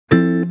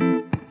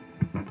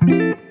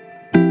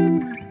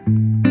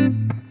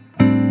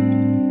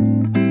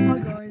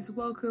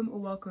welcome or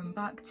welcome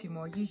back to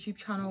my YouTube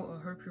channel.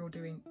 I hope you're all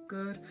doing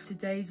good.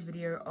 Today's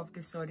video I've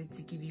decided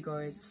to give you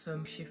guys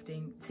some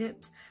shifting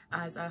tips,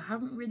 as I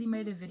haven't really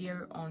made a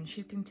video on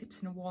shifting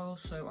tips in a while,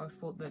 so I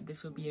thought that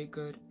this would be a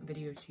good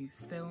video to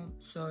film.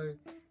 So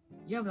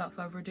yeah, without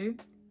further ado,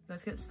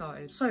 let's get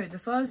started. So the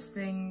first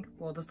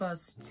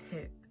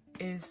tip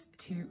is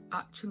to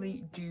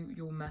actually do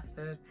your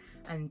method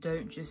and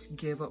don't just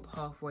give up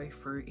halfway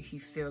through if you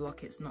feel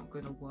like it's not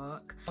going to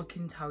work. I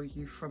can tell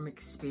you from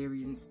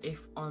experience,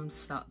 if I'm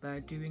sat there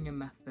doing a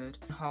method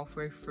and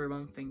halfway through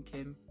I'm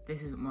thinking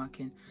this isn't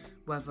working,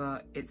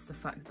 whether it's the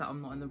fact that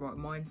I'm not in the right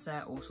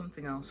mindset or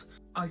something else,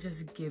 I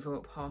just give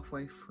up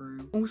halfway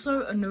through.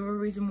 Also, another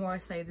reason why I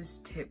say this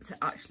tip to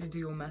actually do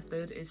your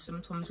method is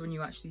sometimes when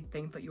you actually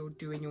think that you're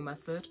doing your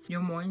method,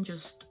 your mind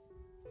just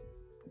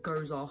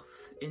goes off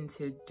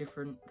into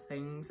different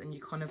things and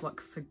you kind of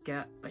like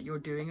forget that you're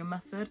doing a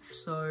method.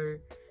 So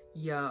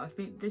yeah, I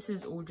think this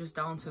is all just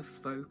down to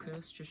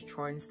focus. Just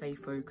try and stay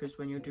focused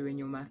when you're doing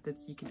your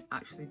methods. You can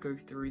actually go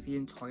through the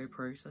entire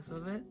process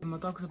of it. And my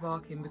dogs are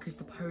barking because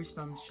the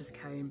postman's just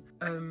came.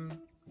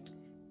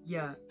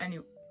 Yeah,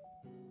 anyway,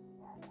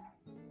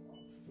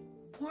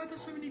 why are there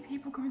so many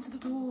people coming to the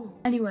door?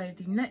 Anyway,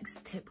 the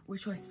next tip,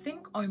 which I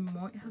think I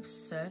might have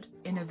said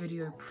in a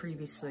video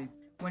previously,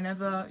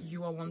 whenever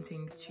you are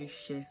wanting to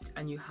shift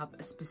and you have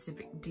a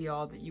specific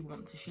DR that you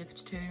want to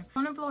shift to,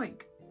 kind of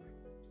like,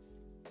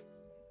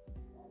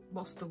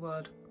 what's the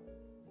word?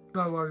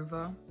 Go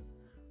over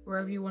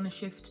wherever you want to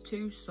shift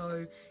to.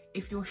 So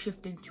if you're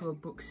shifting to a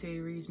book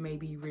series,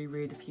 maybe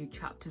reread a few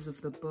chapters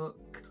of the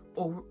book,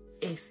 or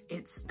if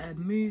it's a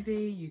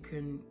movie, you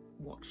can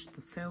watch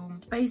the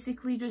film.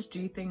 Basically just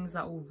do things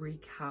that will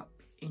recap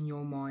in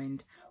your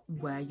mind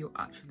where you're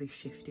actually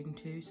shifting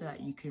to, so that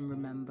you can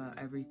remember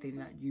everything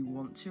that you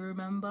want to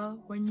remember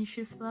when you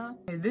shift there.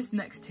 Okay, this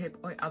next tip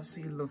I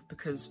absolutely love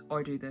because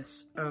I do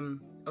this.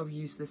 I've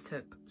used this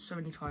tip so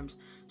many times.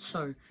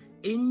 So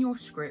in your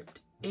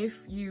script,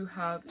 if you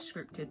have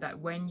scripted that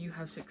when you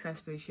have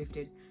successfully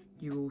shifted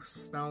you will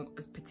smell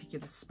a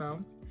particular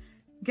smell,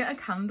 get a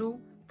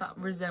candle that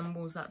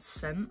resembles that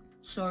scent.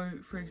 So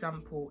for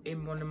example,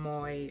 in one of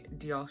my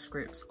DR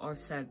scripts I've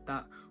said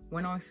that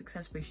when I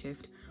successfully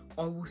shift,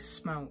 I will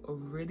smell a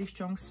really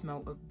strong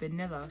smell of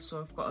vanilla. So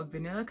I've got a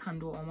vanilla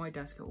candle on my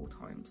desk at all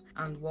times,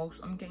 and whilst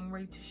I'm getting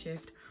ready to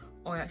shift,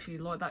 I actually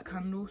light that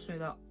candle so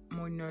that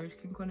my nose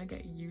can kind of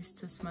get used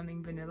to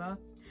smelling vanilla.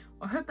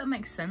 I hope that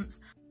makes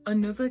sense.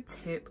 Another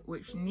tip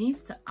which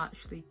needs to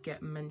actually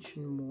get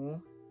mentioned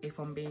more, if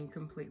I'm being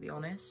completely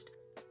honest,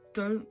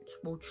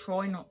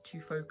 try not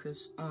to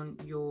focus on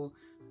your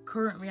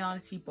current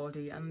reality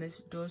body, and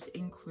this does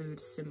include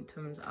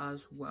symptoms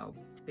as well,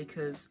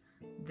 because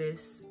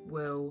this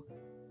will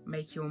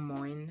make your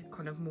mind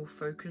kind of more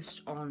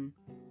focused on,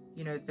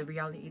 you know, the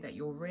reality that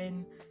you're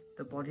in,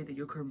 the body that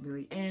you're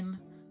currently in,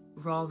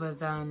 rather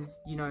than,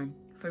 you know,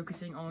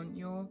 focusing on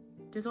your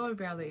desired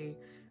reality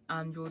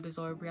and your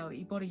desired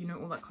reality body, you know,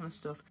 all that kind of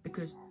stuff.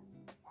 Because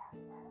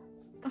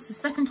that's the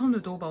second time the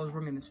doorbell's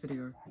rung in this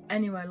video.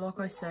 Anyway, like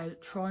I said,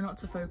 try not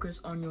to focus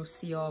on your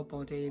CR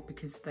body,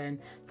 because then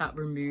that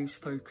removes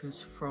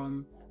focus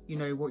from, you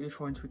know, what you're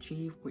trying to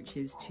achieve, which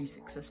is to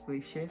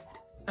successfully shift.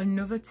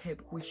 Another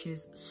tip, which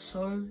is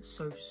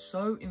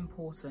so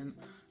important,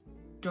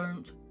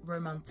 don't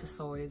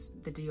romanticize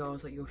the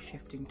DRs that you're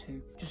shifting to.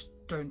 Just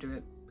don't do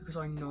it, because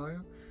I know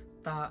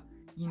that,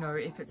 you know,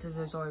 if it's a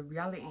desired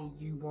reality,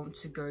 you want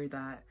to go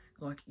there.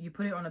 Like, you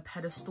put it on a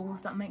pedestal,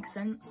 if that makes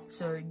sense.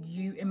 So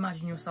you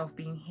imagine yourself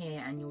being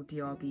here and your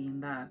DR being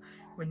there,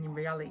 when in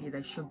reality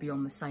they should be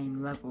on the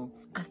same level.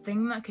 A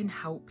thing that can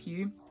help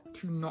you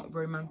to not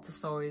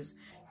romanticize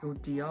your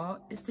DR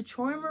is to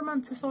try and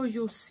romanticize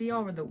your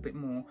CR a little bit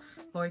more.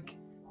 Like,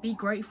 be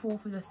grateful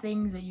for the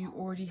things that you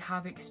already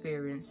have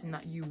experienced and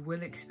that you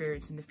will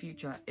experience in the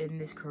future in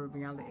this current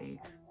reality,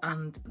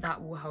 and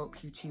that will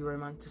help you to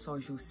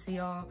romanticize your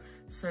CR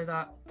so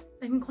that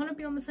they can kind of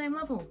be on the same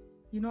level,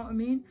 you know what I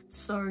mean?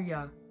 So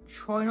yeah,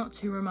 try not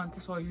to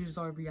romanticize your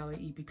desired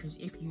reality, because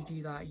if you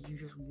do that, you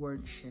just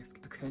won't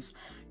shift, because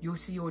you'll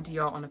see your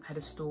DR on a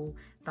pedestal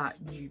that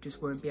you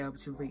just won't be able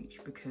to reach,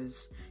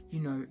 because,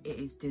 you know, it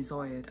is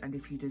desired. And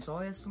if you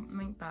desire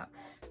something, that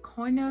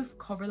kind of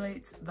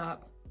correlates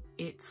that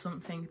it's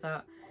something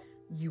that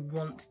you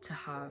want to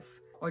have.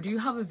 I do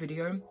have a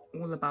video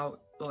all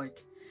about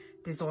like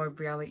desired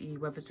reality,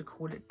 whether to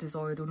call it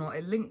desired or not.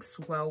 It links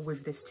well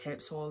with this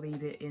tip, so I'll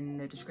leave it in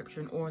the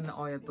description or in the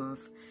eye above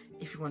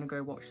if you want to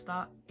go watch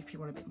that, if you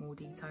want a bit more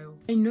detail.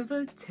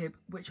 Another tip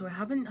which I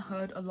haven't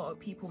heard a lot of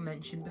people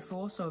mention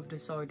before, so I've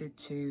decided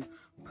to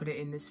put it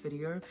in this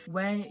video: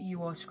 when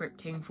you are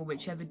scripting for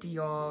whichever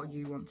DR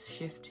you want to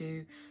shift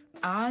to,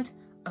 add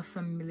a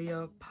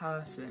familiar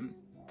person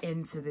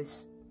into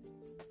this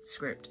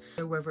script.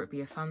 So whether it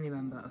be a family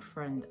member, a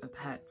friend, a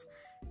pet,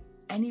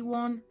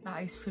 anyone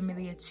that is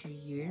familiar to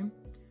you,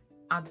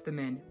 add them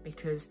in,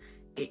 because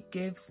it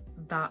gives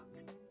that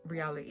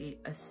reality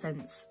a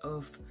sense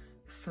of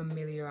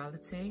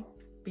familiarity.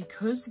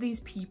 because these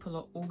people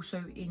are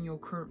also in your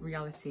current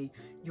reality,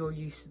 you're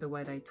used to the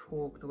way they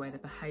talk, the way they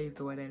behave,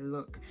 the way they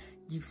look.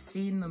 You've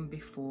seen them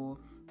before,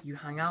 you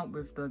hang out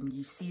with them,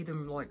 you see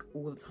them like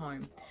all the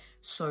time.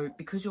 So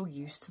because you're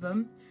used to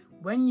them,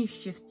 when you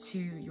shift to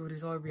your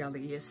desired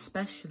reality,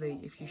 especially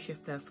if you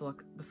shift there for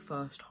like the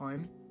first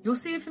time, you'll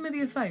see a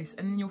familiar face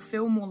and then you'll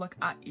feel more like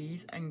at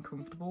ease and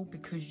comfortable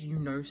because you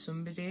know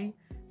somebody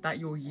that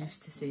you're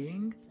used to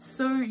seeing.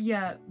 So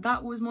yeah,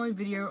 that was my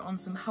video on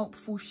some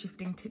helpful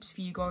shifting tips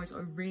for you guys. I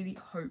really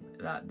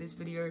hope that this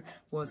video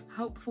was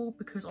helpful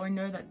because I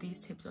know that these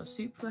tips are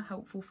super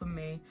helpful for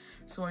me.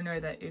 So I know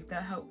that if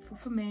they're helpful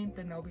for me,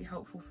 then they'll be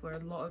helpful for a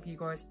lot of you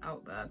guys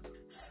out there.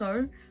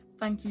 So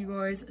thank you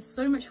guys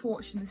so much for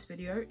watching this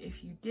video.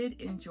 If you did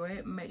enjoy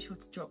it, make sure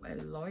to drop a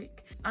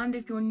like. And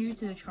if you're new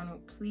to the channel,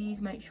 please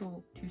make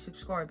sure to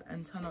subscribe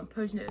and turn on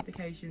post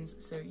notifications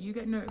so you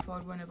get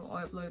notified whenever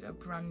I upload a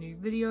brand new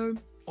video.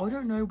 I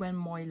don't know when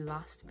my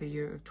last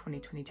video of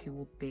 2022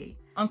 will be.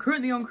 I'm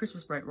currently on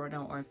Christmas break right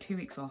now. I have 2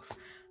 weeks off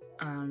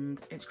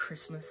and it's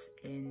Christmas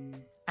in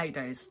 8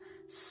 days.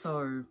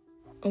 So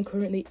I'm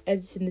currently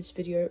editing this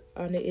video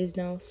and it is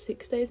now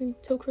 6 days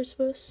until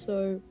Christmas.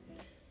 So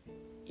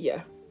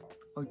yeah.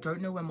 I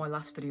don't know when my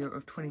last video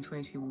of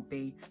 2022 will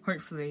be.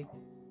 Hopefully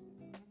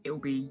it will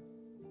be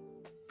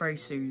very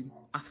soon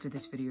after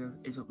this video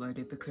is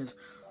uploaded because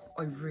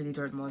I really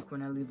don't like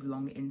when I leave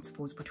long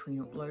intervals between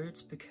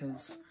uploads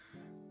because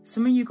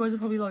some of you guys are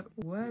probably like,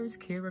 where is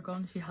Kiera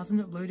gone? She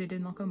hasn't uploaded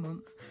in like a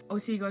month. I'll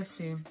see you guys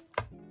soon.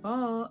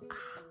 Bye.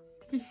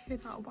 Can you hear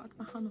that? I whacked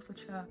my hand off the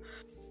chair.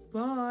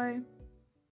 Bye.